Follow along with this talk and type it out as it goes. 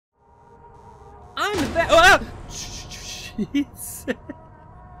I'm the best. Oh, jeez.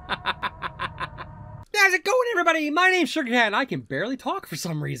 How's it going, everybody? My name's Sugarcat, and I can barely talk for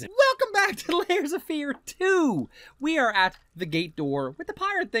some reason. Welcome back to Layers of Fear 2. We are at the gate door with the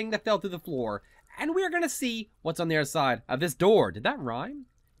pirate thing that fell through the floor, and we are going to see what's on the other side of this door. Did that rhyme?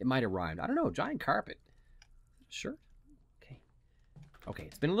 It might have rhymed. I don't know. Giant carpet. Sure. Okay. Okay,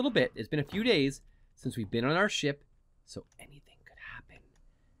 it's been a little bit. It's been a few days since we've been on our ship, so anything could happen.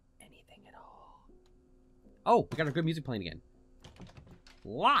 Anything at all. Oh, we got our good music playing again.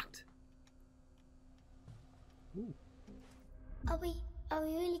 Locked. Ooh. Are we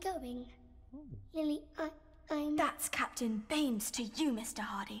really going? Oh. Lily, I'm... That's Captain Baines to you, Mr.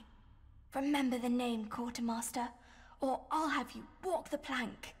 Hardy. Remember the name, Quartermaster, or I'll have you walk the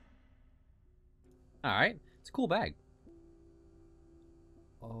plank. Alright, it's a cool bag.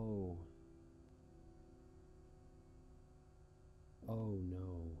 Oh. Oh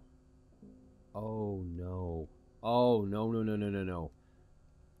no. Oh no. Oh no, no, no, no, no, no.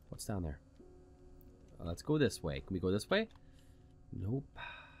 What's down there? Let's go this way. Can we go this way? Nope.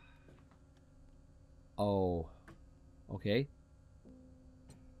 Oh. Okay.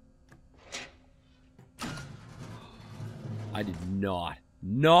 I did not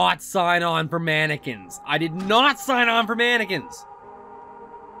sign on for mannequins. I did not sign on for mannequins.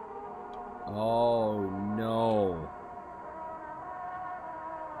 Oh no.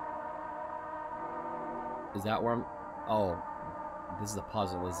 Is that where I'm... Oh. This is a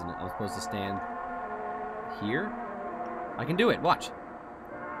puzzle, isn't it? I'm supposed to stand here? I can do it. Watch.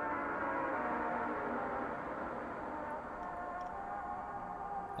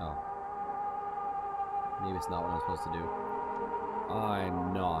 Oh. Maybe it's not what I'm supposed to do.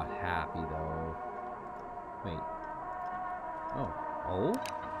 I'm not happy, though. Wait. Oh. Oh?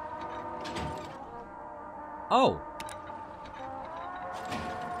 Oh!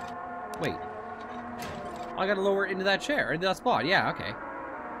 Wait. I gotta lower it into that chair, into that spot. Yeah, okay.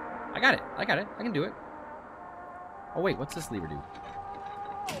 I got it. I got it. I can do it. Oh, wait. What's this lever do?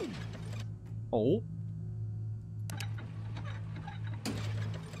 Oh.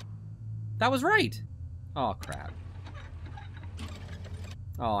 That was right. Oh, crap.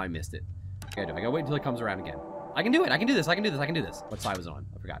 Oh, I missed it. Okay, I gotta wait until it comes around again. I can do it. I can do this. I can do this. I can do this. What side was it on?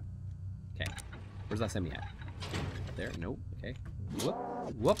 I forgot. Okay. Where's that send me at? There. Nope. Okay. Whoop.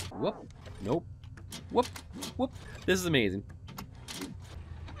 Whoop. Whoop. Nope. Whoop. Whoop. This is amazing.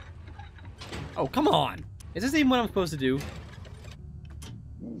 Oh, come on. Is this even what I'm supposed to do?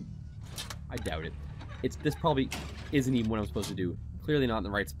 I doubt it. This probably isn't even what I'm supposed to do. Clearly not in the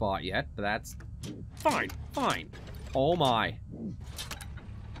right spot yet, but that's fine. Fine. Oh my.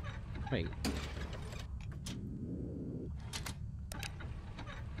 Wait.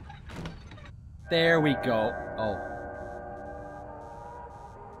 There we go. Oh.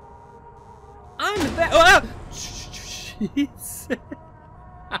 I'm the best. Oh, jeez.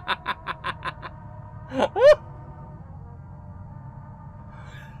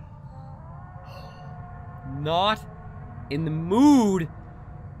 Not in the mood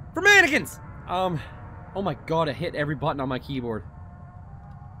for mannequins. Oh my god, I hit every button on my keyboard.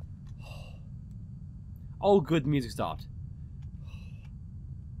 Oh good, the music stopped.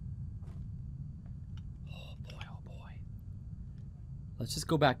 Oh boy, oh boy. Let's just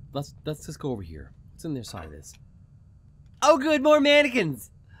go back. Let's just go over here. What's on the other side of this? Oh good, more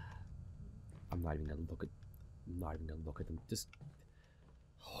mannequins. I'm not even gonna look at them. Just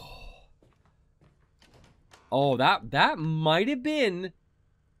oh, that might have been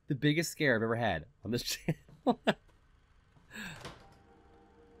the biggest scare I've ever had on this channel.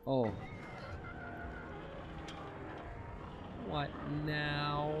 Oh. What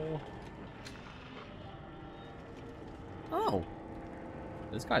now? Oh.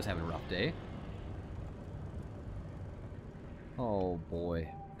 This guy's having a rough day. Oh boy.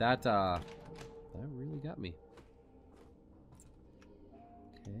 That really got me.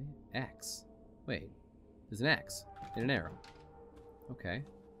 Okay. X. Wait. There's an X and an arrow. Okay.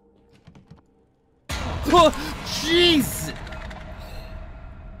 Oh, jeez!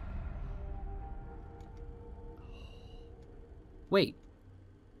 Wait.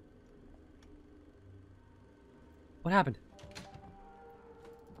 What happened?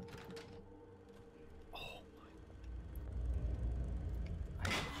 Oh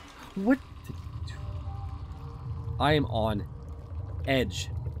my. What? I am on edge.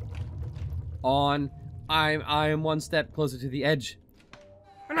 I am one step closer to the edge.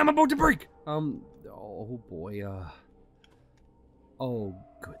 And I'm about to break! Oh boy, oh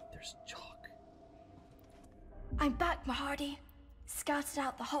good, there's chalk. I'm back, Mahardy. Scouted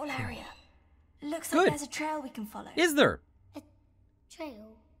out the whole area. Looks Good. like there's a trail we can follow. Is there? A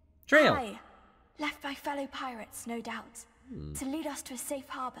trail? Trail. Aye. Left by fellow pirates, no doubt. To lead us to a safe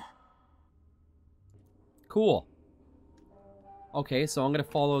harbor. Cool. Okay, so I'm gonna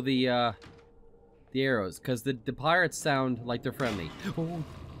follow the arrows, because the pirates sound like they're friendly. Oh.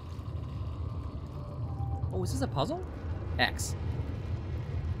 Oh, is this a puzzle? X.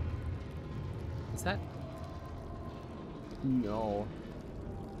 Is that? No.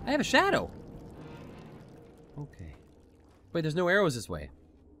 I have a shadow. Okay. Wait, there's no arrows this way.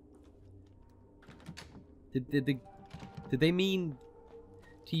 Did they mean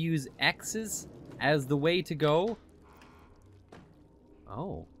to use X's as the way to go?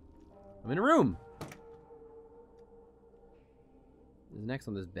 Oh. I'm in a room. There's an X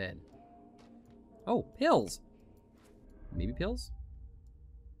on this bed. Oh, pills. Maybe pills?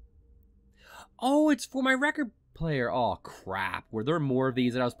 Oh, it's for my record player. Oh, crap. Were there more of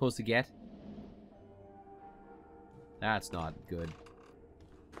these that I was supposed to get? That's not good.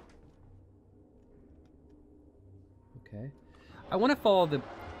 Okay. I want to follow the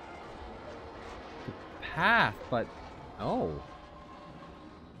path, but... Oh.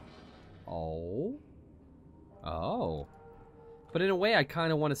 Oh. Oh. But in a way, I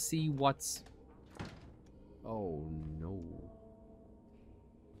kind of want to see what's... Oh, no.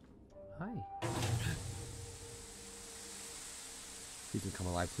 Hi. Please don't come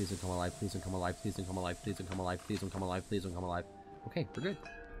alive, please don't come alive, please don't come alive, please don't come alive, please don't come alive, please don't come alive, please don't come alive. Okay, we're good.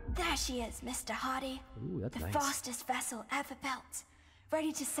 There she is, Mr. Hardy. Ooh, that's the nice. fastest vessel ever built.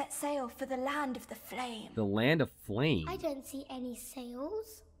 Ready to set sail for the land of the flame. The land of flame. I don't see any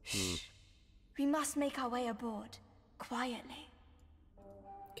sails. We must make our way aboard, quietly.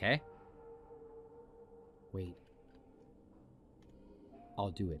 Okay. Wait.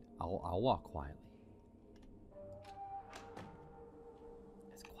 I'll do it. I'll walk quietly.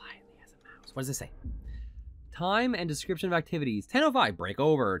 As quietly as a mouse. What does it say? Time and description of activities. 10:05, break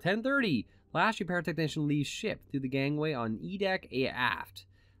over. 10:30, last repair technician leaves ship through the gangway on E deck aft.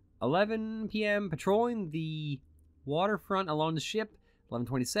 11 p.m. patrolling the waterfront along the ship.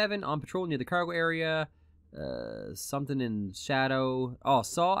 11:27 on patrol near the cargo area. Something in shadow. Oh,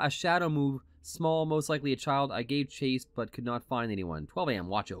 saw a shadow move. Small, most likely a child. I gave chase but could not find anyone. 12 a.m.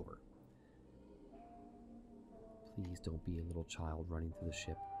 watch over. Please don't be a little child running through the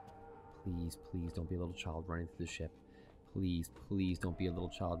ship. Please, please don't be a little child running through the ship. Please, please don't be a little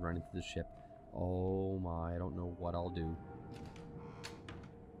child running through the ship. Oh my, I don't know what I'll do.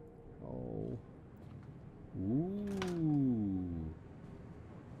 Oh. Ooh.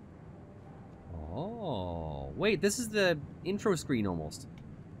 Oh. Wait, this is the intro screen almost.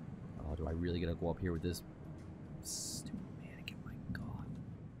 Oh, do I really gotta go up here with this stupid mannequin? My God.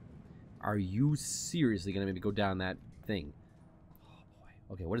 Are you seriously gonna make me go down that thing? Oh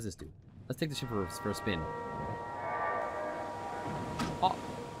boy. Okay, what does this do? Let's take the ship for a spin. Oh.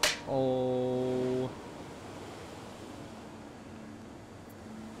 Oh.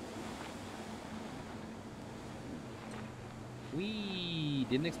 We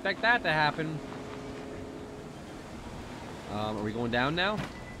didn't expect that to happen. Are we going down now?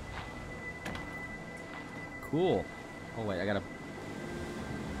 Cool. Oh wait, I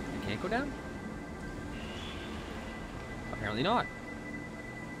can't go down? Apparently not.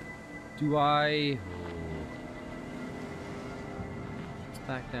 Do I... Oh. Let's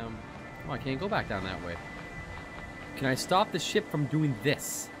back down. Oh, I can't go back down that way. Can I stop the ship from doing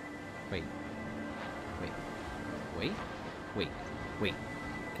this? Wait. Wait. Wait. Wait. Wait.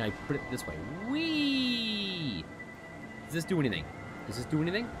 Can I put it this way? Whee! Does this do anything? Does this do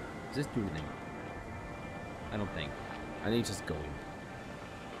anything? Does this do anything? I don't think. I think it's just going.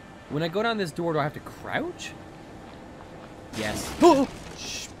 When I go down this door, do I have to crouch? Yes. Oh!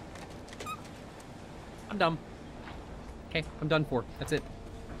 Shh. I'm dumb. Okay, I'm done for. That's it.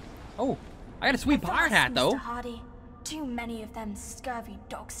 Oh, I got a sweet pirate hat, though. Mr. Hardy. Too many of them scurvy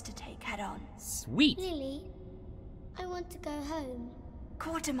dogs to take head on. Sweet. Lily, I want to go home.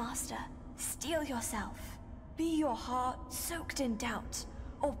 Quartermaster, steel yourself. Be your heart soaked in doubt,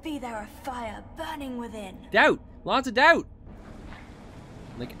 or be there a fire burning within. Doubt. Lots of doubt.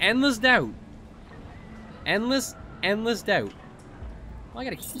 Like endless doubt. Endless doubt. Well, I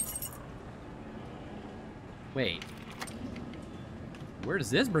got a key. Wait. Where does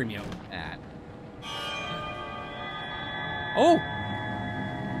this bring me out at? Oh!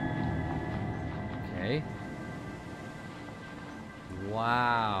 Okay.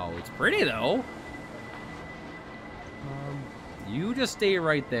 Wow. It's pretty, though. You just stay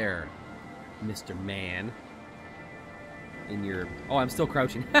right there, Mr. Man. In your... Oh, I'm still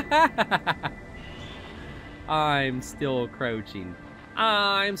crouching. I'm still crouching.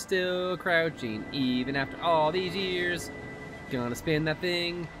 I'm still crouching, even after all these years. Gonna spin that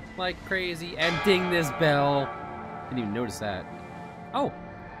thing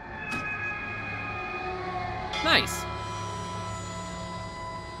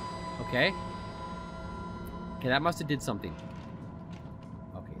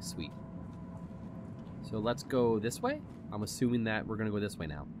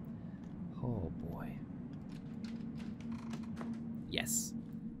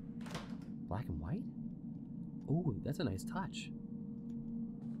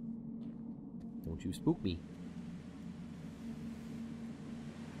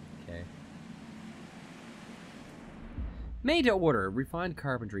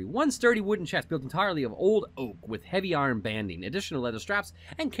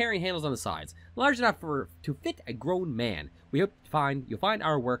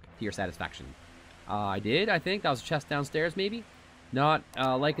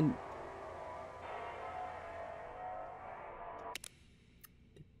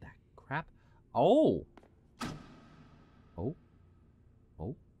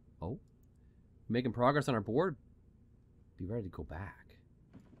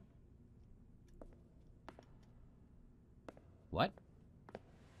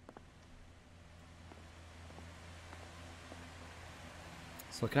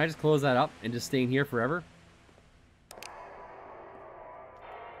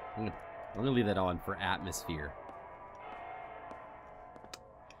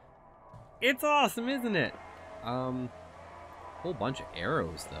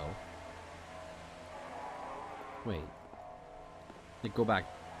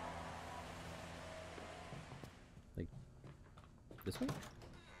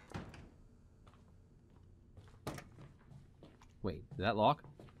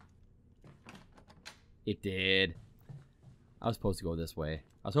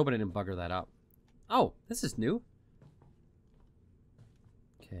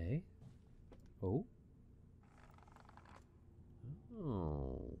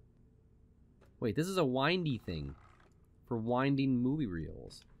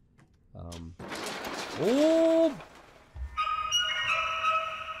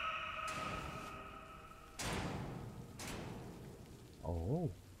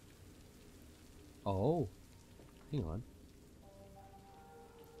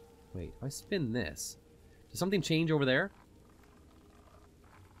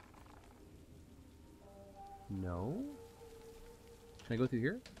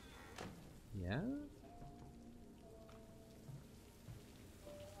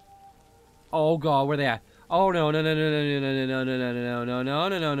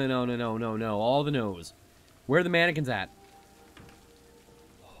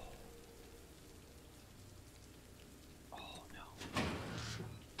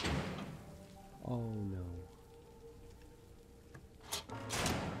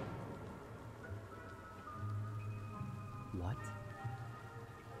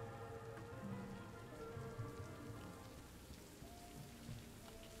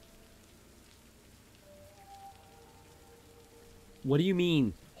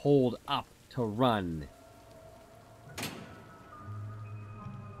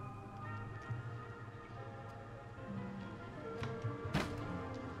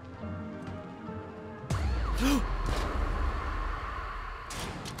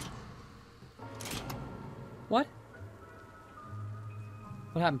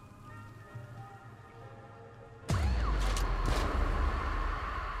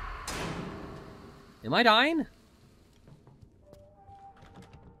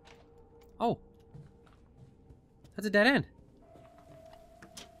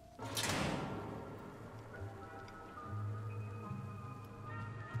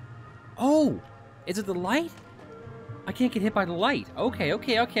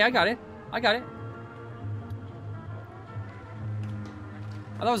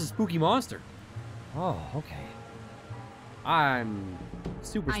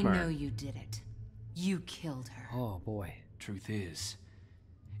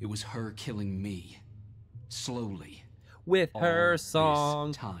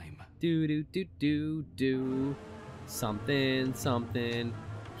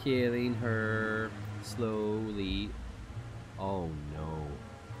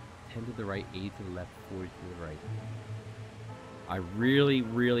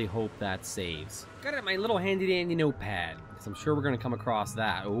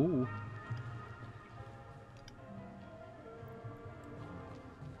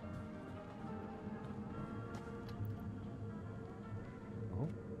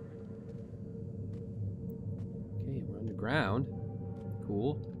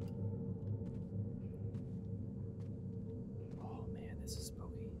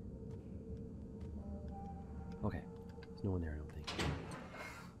Okay. There's no one there, I don't think.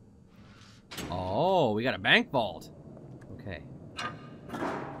 Oh, we got a bank vault. Okay.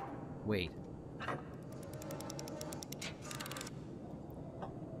 Wait.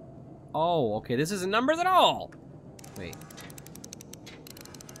 Oh, okay, this isn't numbers at all! Wait.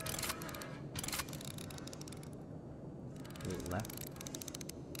 Wait, left?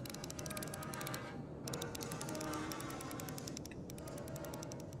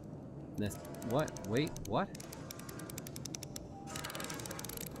 This, what? Wait, what?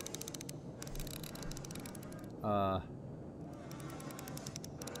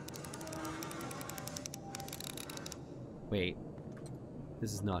 Wait.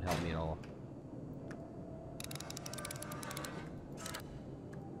 This is not helping me at all.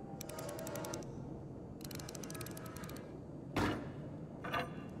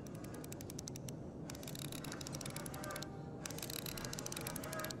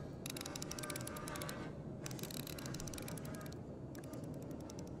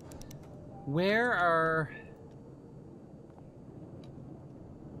 Where are...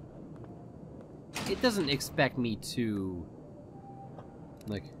 It doesn't expect me to...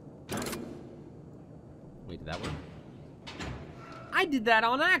 Like... Wait, did that work? I did that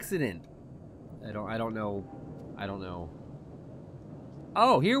on accident! I don't know.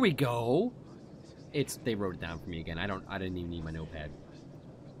 Oh, here we go! They wrote it down for me again. I didn't even need my notepad.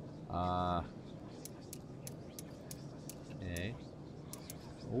 Okay.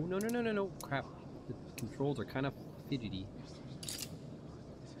 Oh, no. Crap. The controls are kind of fidgety.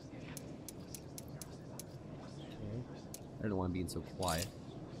 Okay. I don't know why I'm being so quiet.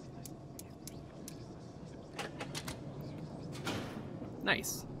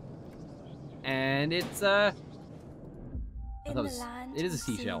 Nice. And it's, I thought it is a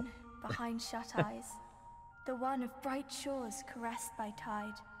seashell. Behind shut eyes. The one of bright shores caressed by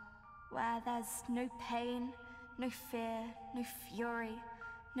tide. Where there's no pain, no fear, no fury,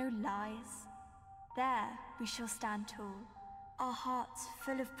 no lies. There we shall stand tall, our hearts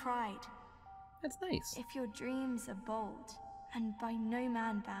full of pride. That's nice. If your dreams are bold, and by no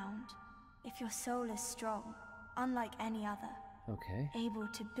man bound, if your soul is strong, unlike any other, Okay. able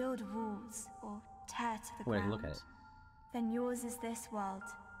to build walls or tear to the Wait, I ground, can look at it. then yours is this world,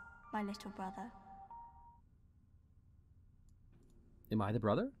 my little brother. Am I the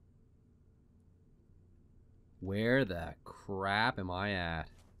brother? Where the crap am I at?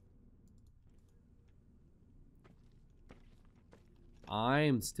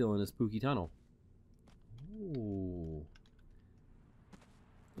 I'm still in a spooky tunnel. Ooh.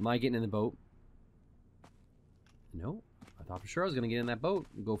 Am I getting in the boat? No. I thought for sure I was going to get in that boat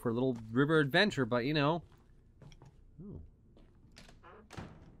and go for a little river adventure, but you know. Oh.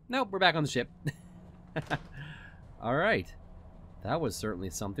 Nope, we're back on the ship. Alright. That was certainly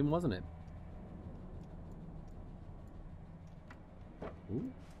something, wasn't it?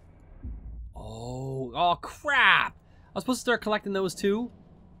 Ooh. Oh crap! I was supposed to start collecting those too?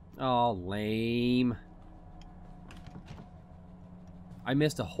 Oh, lame. I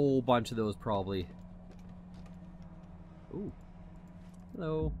missed a whole bunch of those probably. Ooh.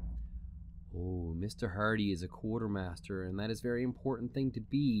 Hello. Oh, Mr. Hardy is a quartermaster, and that is a very important thing to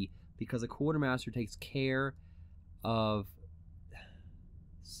be, because a quartermaster takes care of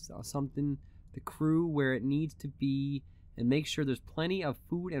something, the crew, where it needs to be, and make sure there's plenty of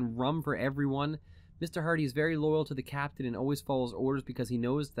food and rum for everyone. Mr. Hardy is very loyal to the captain and always follows orders because he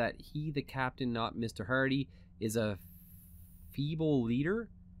knows that he, the captain, not Mr. Hardy, is a feeble leader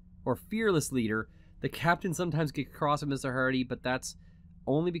or fearless leader. The captain sometimes gets cross with Mr. Hardy, but that's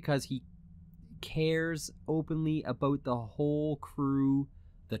only because he cares openly about the whole crew,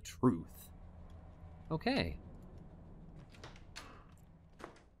 the truth. Okay.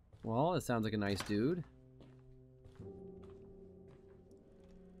 Well, it sounds like a nice dude.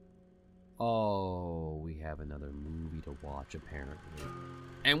 Oh, we have another movie to watch, apparently.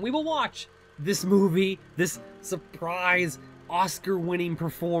 And we will watch this movie, this surprise Oscar-winning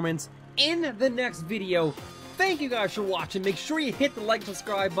performance, in the next video. Thank you guys for watching. Make sure you hit the like and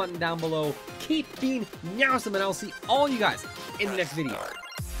subscribe button down below. Keep being awesome, and I'll see all you guys in the next video.